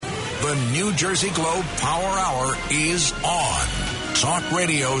The New Jersey Globe Power Hour is on. Talk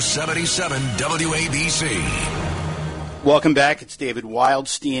Radio 77 WABC. Welcome back. It's David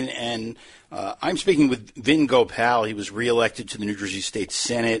Wildstein, and I'm speaking with Vin Gopal. He was reelected to the New Jersey State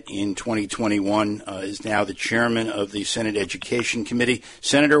Senate in 2021, is now the chairman of the Senate Education Committee.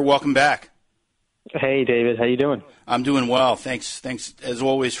 Senator, welcome back. Hey, David. How you doing? I'm doing well. Thanks, as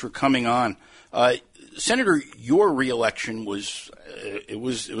always, for coming on. Senator, your reelection was a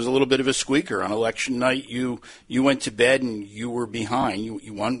little bit of a squeaker. On election night, you went to bed and you were behind.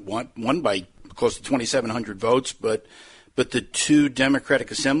 You won by close to 2,700 votes, but the two Democratic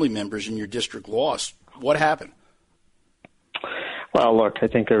Assembly members in your district lost. What happened? Well, look, I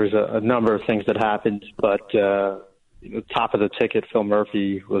think there was a number of things that happened, but top of the ticket, Phil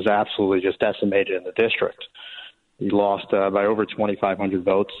Murphy was absolutely just decimated in the district. He lost by over 2,500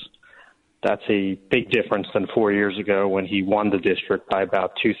 votes. That's a big difference than 4 years ago when he won the district by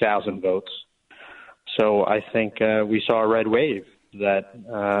about 2,000 votes. So I think we saw a red wave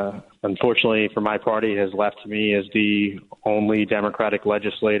that, unfortunately for my party, has left me as the only Democratic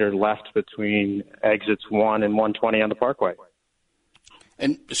legislator left between exits 1 and 120 on the Parkway.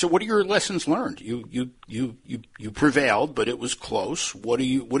 And so, what are your lessons learned? You prevailed, but it was close. What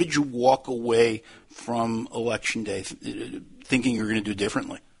did you walk away from Election Day thinking you're going to do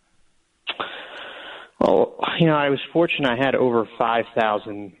differently? Well, I was fortunate. I had over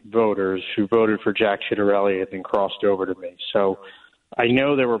 5,000 voters who voted for Jack Ciattarelli and then crossed over to me. So I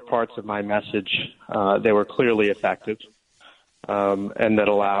know there were parts of my message that were clearly effective and that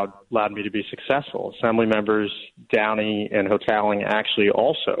allowed me to be successful. Assembly members Downey and Hotaling actually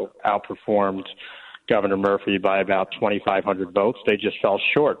also outperformed Governor Murphy by about 2,500 votes. They just fell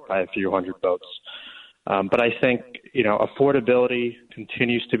short by a few hundred votes. But I think, affordability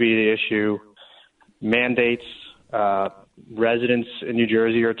continues to be the issue. Mandates, residents in New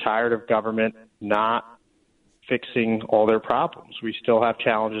Jersey are tired of government not fixing all their problems. We still have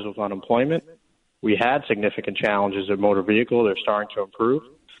challenges with unemployment. We had significant challenges with motor vehicle. They're starting to improve.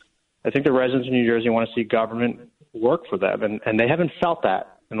 I think the residents in New Jersey want to see government work for them, and they haven't felt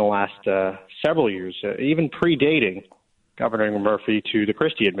that in the last several years, even predating Governor Murphy to the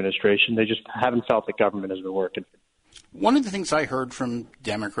Christie administration. They just haven't felt that government has been working. One of the things I heard from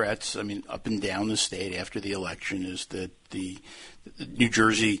Democrats, up and down the state after the election, is that the New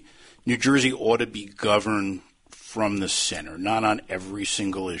Jersey ought to be governed from the center, not on every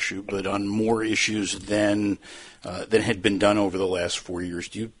single issue, but on more issues than had been done over the last 4 years.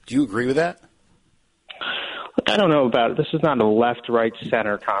 Do you agree with that? I don't know about it. This is not a left, right,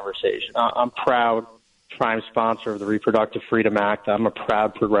 center conversation. I'm proud prime sponsor of the Reproductive Freedom Act. I'm a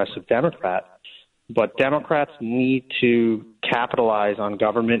proud progressive Democrat. But Democrats need to capitalize on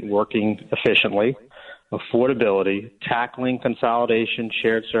government working efficiently, affordability, tackling consolidation,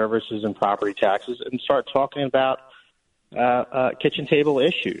 shared services, and property taxes, and start talking about kitchen table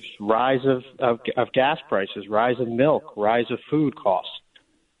issues, rise of gas prices, rise of milk, rise of food costs.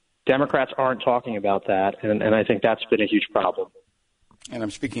 Democrats aren't talking about that, and I think that's been a huge problem. And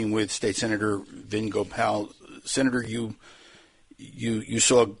I'm speaking with State Senator Vin Gopal. Senator, you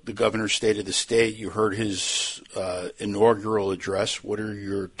saw the governor's State of the State. You heard his inaugural address. What are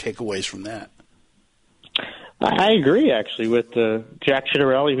your takeaways from that? I agree, actually, with Jack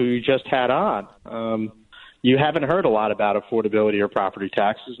Ciattarelli, who you just had on. You haven't heard a lot about affordability or property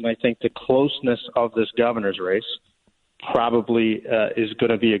taxes, and I think the closeness of this governor's race probably is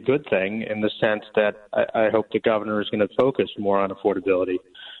going to be a good thing in the sense that I hope the governor is going to focus more on affordability.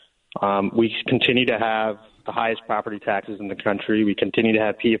 We continue to have the highest property taxes in the country. We continue to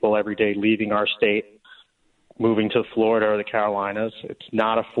have people every day leaving our state, moving to Florida or the Carolinas. It's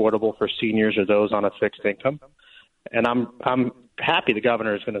not affordable for seniors or those on a fixed income. And I'm happy the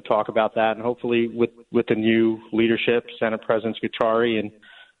governor is going to talk about that, and hopefully with the new leadership, Senate President Scutari and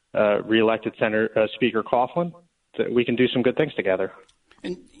reelected Speaker Coughlin, that we can do some good things together.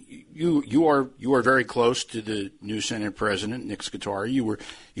 And you are very close to the new Senate President, Nick Scutari. You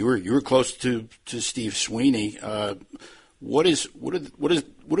were close to Steve Sweeney. What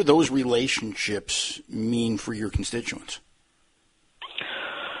do those relationships mean for your constituents?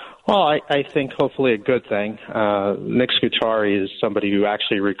 Well, I think hopefully a good thing. Nick Scutari is somebody who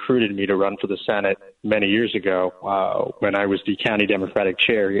actually recruited me to run for the Senate many years ago when I was the county Democratic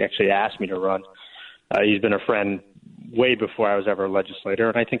chair. He actually asked me to run. He's been a friend way before I was ever a legislator,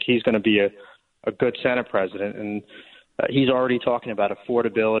 and I think he's going to be a good Senate president. And he's already talking about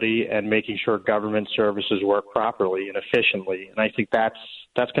affordability and making sure government services work properly and efficiently. And I think that's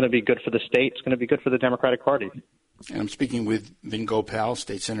going to be good for the state. It's going to be good for the Democratic Party. And I'm speaking with Vin Gopal,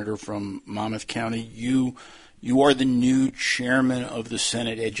 state senator from Monmouth County. You You are the new chairman of the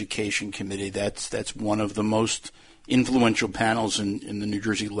Senate Education Committee. That's one of the most influential panels in the New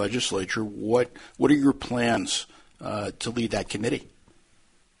Jersey legislature. What are your plans to lead that committee?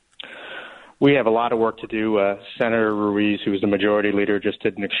 We have a lot of work to do. Senator Ruiz, who is the majority leader, just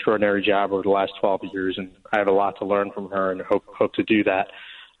did an extraordinary job over the last 12 years, and I have a lot to learn from her and hope to do that.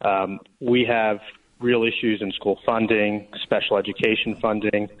 We have real issues in school funding, special education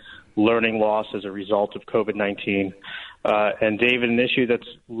funding, learning loss as a result of COVID-19. And, David, an issue that's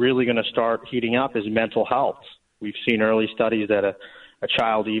really going to start heating up is mental health. We've seen early studies that a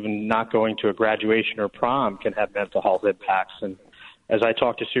child even not going to a graduation or prom can have mental health impacts. And as I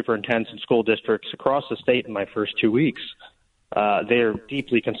talk to superintendents and school districts across the state in my first 2 weeks, they are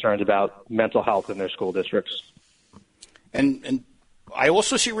deeply concerned about mental health in their school districts. And I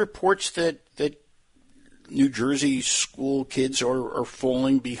also see reports that New Jersey school kids are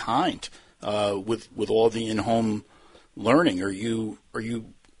falling behind with all the in-home learning. Are you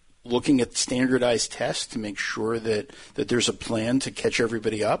looking at standardized tests to make sure that there's a plan to catch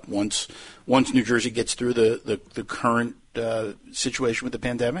everybody up once New Jersey gets through the current situation with the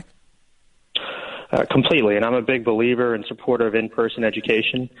pandemic? Completely, and I'm a big believer and supporter of in-person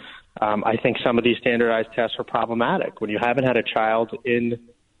education. I think some of these standardized tests are problematic. When you haven't had a child in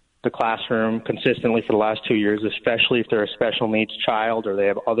the classroom consistently for the last 2 years, especially if they're a special needs child or they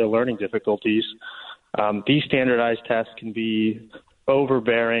have other learning difficulties, these standardized tests can be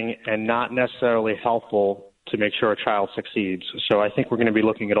overbearing and not necessarily helpful to make sure a child succeeds. So I think we're going to be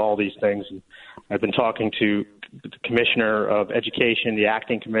looking at all these things. And I've been talking to the Commissioner of Education, the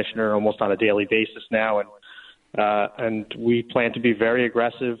acting commissioner, almost on a daily basis now, and we plan to be very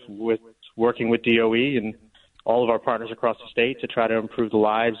aggressive with working with DOE and all of our partners across the state to try to improve the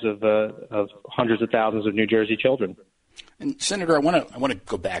lives of hundreds of thousands of New Jersey children. And Senator, I want to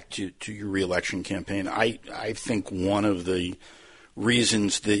go back to your reelection campaign. I think one of the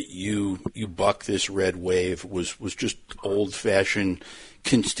reasons that you buck this red wave was just old-fashioned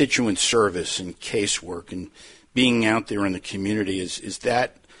constituent service and casework and being out there in the community. Is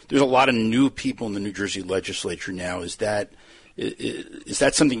that there's a lot of new people in the New Jersey legislature now? Is that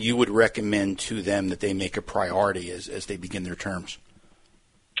something you would recommend to them that they make a priority as they begin their terms?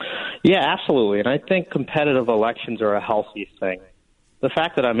 Yeah, absolutely. And I think competitive elections are a healthy thing. The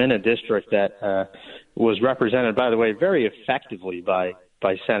fact that I'm in a district that was represented, by the way, very effectively by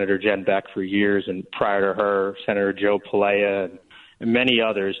Senator Jen Beck for years, and prior to her, Senator Joe Palea and many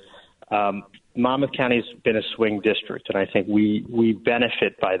others, Monmouth County's been a swing district, and I think we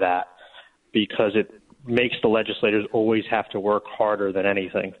benefit by that because it makes the legislators always have to work harder than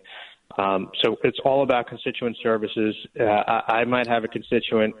anything. So it's all about constituent services. I might have a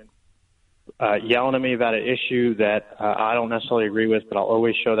constituent yelling at me about an issue that I don't necessarily agree with, but I'll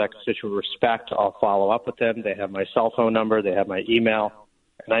always show that constituent respect. I'll follow up with them. They have my cell phone number. They have my email.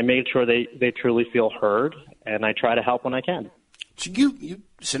 And I made sure they truly feel heard, and I try to help when I can. So you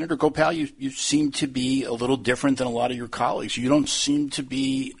Senator Gopal, you seem to be a little different than a lot of your colleagues. You don't seem to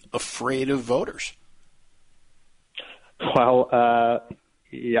be afraid of voters. Well,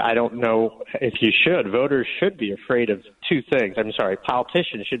 yeah, I don't know if you should. Voters should be afraid of two things.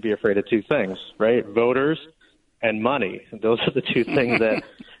 Politicians should be afraid of two things, right? Voters and money. Those are the two things that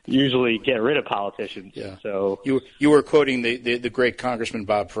usually get rid of politicians. Yeah. So you were quoting the great Congressman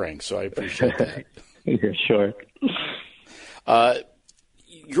Bob Frank, so I appreciate that. Yeah, sure.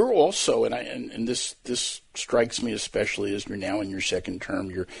 You're also, and this strikes me especially as you're now in your second term.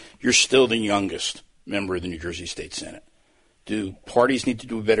 You're still the youngest member of the New Jersey State Senate. Do parties need to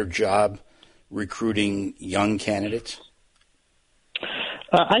do a better job recruiting young candidates?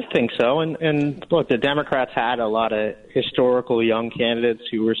 I think so. And look, the Democrats had a lot of historical young candidates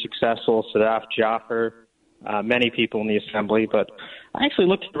who were successful, Sadaf Jaffer, many people in the Assembly. But I actually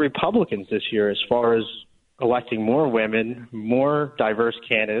looked at the Republicans this year as far as electing more women, more diverse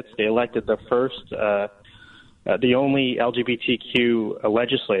candidates. They elected the only LGBTQ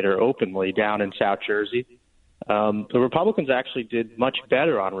legislator openly down in South Jersey. The Republicans actually did much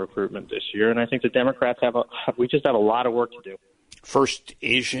better on recruitment this year, and I think the Democrats we just have a lot of work to do. First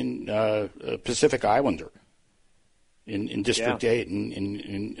Asian Pacific Islander in District 8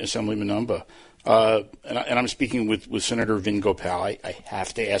 in Assemblyman Numba. And I'm speaking with Senator Vin Gopal. I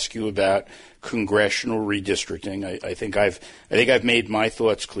have to ask you about congressional redistricting. I think I've made my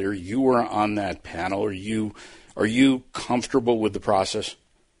thoughts clear. You were on that panel. Are you comfortable with the process?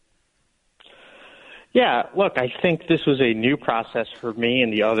 Yeah, look, I think this was a new process for me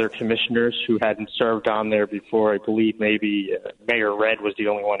and the other commissioners who hadn't served on there before. I believe maybe Mayor Red was the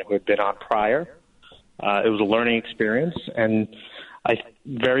only one who had been on prior. It was a learning experience, and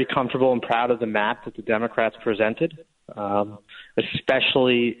very comfortable and proud of the map that the Democrats presented,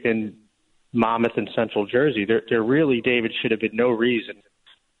 especially in Monmouth and Central Jersey. There really, David, should have been no reason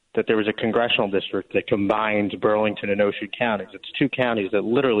that there was a congressional district that combines Burlington and Ocean counties. It's two counties that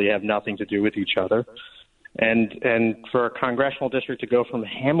literally have nothing to do with each other. And for a congressional district to go from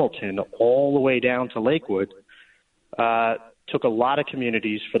Hamilton all the way down to Lakewood took a lot of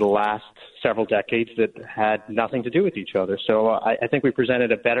communities for the last several decades that had nothing to do with each other. So I think we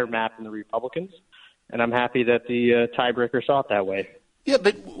presented a better map than the Republicans, and I'm happy that the tiebreaker saw it that way. Yeah,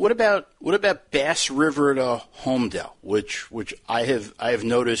 but what about Bass River to Homedale, which I have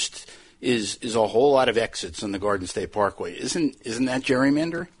noticed is a whole lot of exits on the Garden State Parkway. Isn't that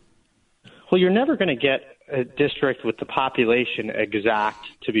gerrymandering? Well, you're never going to get a district with the population exact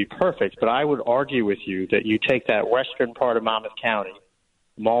to be perfect, but I would argue with you that you take that western part of Monmouth County,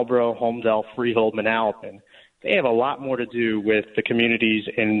 Marlboro, Homedale, Freehold, Manalapan, they have a lot more to do with the communities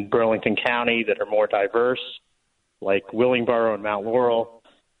in Burlington County that are more diverse, like Willingboro and Mount Laurel,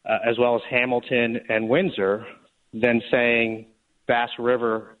 as well as Hamilton and Windsor, than saying Bass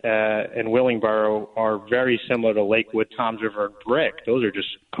River and Willingboro are very similar to Lakewood, Toms River, and Brick. Those are just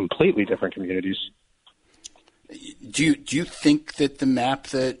completely different communities. Do you think that the map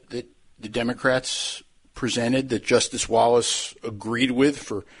that the Democrats presented, that Justice Wallace agreed with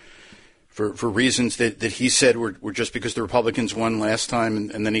for reasons that he said were just because the Republicans won last time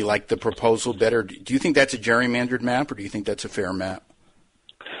and then he liked the proposal better, do you think that's a gerrymandered map, or do you think that's a fair map?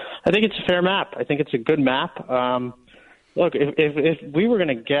 I think it's a fair map. I think it's a good map. Look, if we were going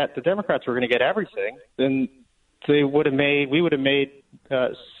to get, the Democrats were going to get everything, then we would have made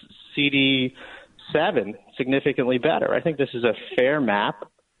CD 7 significantly better. I think this is a fair map,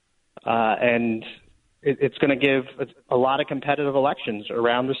 and it's going to give a lot of competitive elections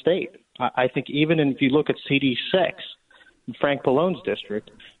around the state. I think even if you look at CD 6, Frank Pallone's district,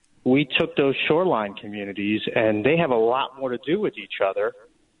 we took those shoreline communities, and they have a lot more to do with each other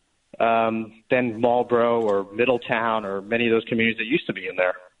than Marlboro or Middletown or many of those communities that used to be in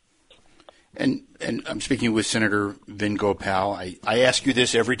there. And I'm speaking with Senator Vin Gopal. I ask you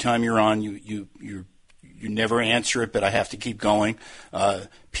this every time you're on. You never answer it, but I have to keep going.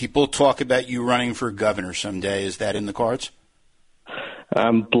 People talk about you running for governor someday. Is that in the cards?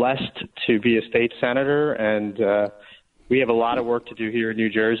 I'm blessed to be a state senator, and we have a lot of work to do here in New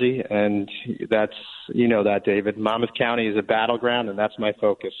Jersey, and that's, you know that, David. Monmouth County is a battleground, and that's my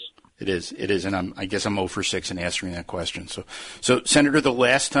focus. It is, and I guess I'm 0 for 6 in answering that question. So Senator, the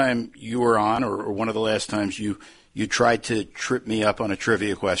last time you were on, or one of the last times you tried to trip me up on a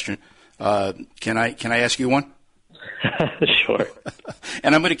trivia question, can I ask you one? Sure.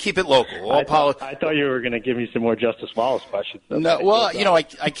 And I'm going to keep it local. I thought you were going to give me some more Justice Wallace questions. No, well, you know, I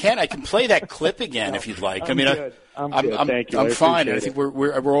can play that clip again if you'd like. I'm good. Thank you. I'm fine. I think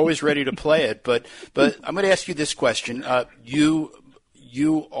we're always ready to play it. But I'm going to ask you this question.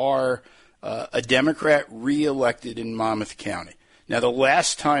 You are a Democrat reelected in Monmouth County. Now, the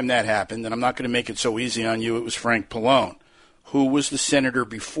last time that happened, and I'm not going to make it so easy on you, it was Frank Pallone. Who was the senator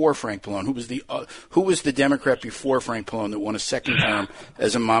before Frank Pallone? Who was the Democrat before Frank Pallone that won a second term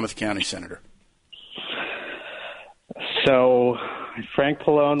as a Monmouth County senator? So Frank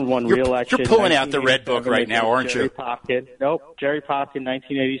Pallone won re-election. You're pulling out the red book right now, aren't you? Jerry Popkin,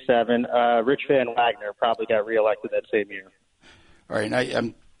 1987. Rich Van Wagner probably got re-elected that same year. All right,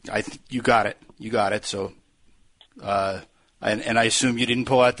 I think you got it. You got it. So, and I assume you didn't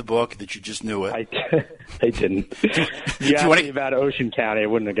pull out the book; that you just knew it. I didn't. You asked me about Ocean County, I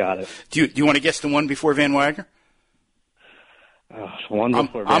wouldn't have got it. Do you want to guess the one before Van Wagner? One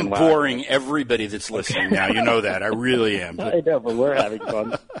before Van Wagner. I'm boring everybody that's listening now. You know that. I really am. I know, but we're having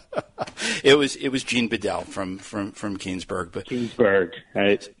fun. It was Gene Bedell from Keansburg. Keansburg,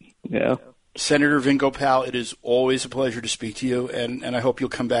 right? Yeah. Senator Vin Gopal, it is always a pleasure to speak to you, and I hope you'll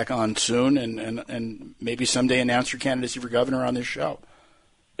come back on soon and maybe someday announce your candidacy for governor on this show.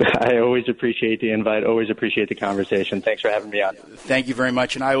 I always appreciate the invite, always appreciate the conversation. Thanks for having me on. Thank you very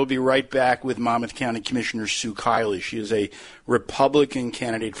much, and I will be right back with Monmouth County Commissioner Sue Kiley. She is a Republican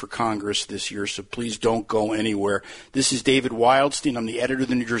candidate for Congress this year, so please don't go anywhere. This is David Wildstein. I'm the editor of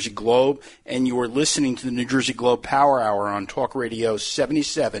the New Jersey Globe, and you are listening to the New Jersey Globe Power Hour on Talk Radio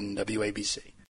 77 WABC.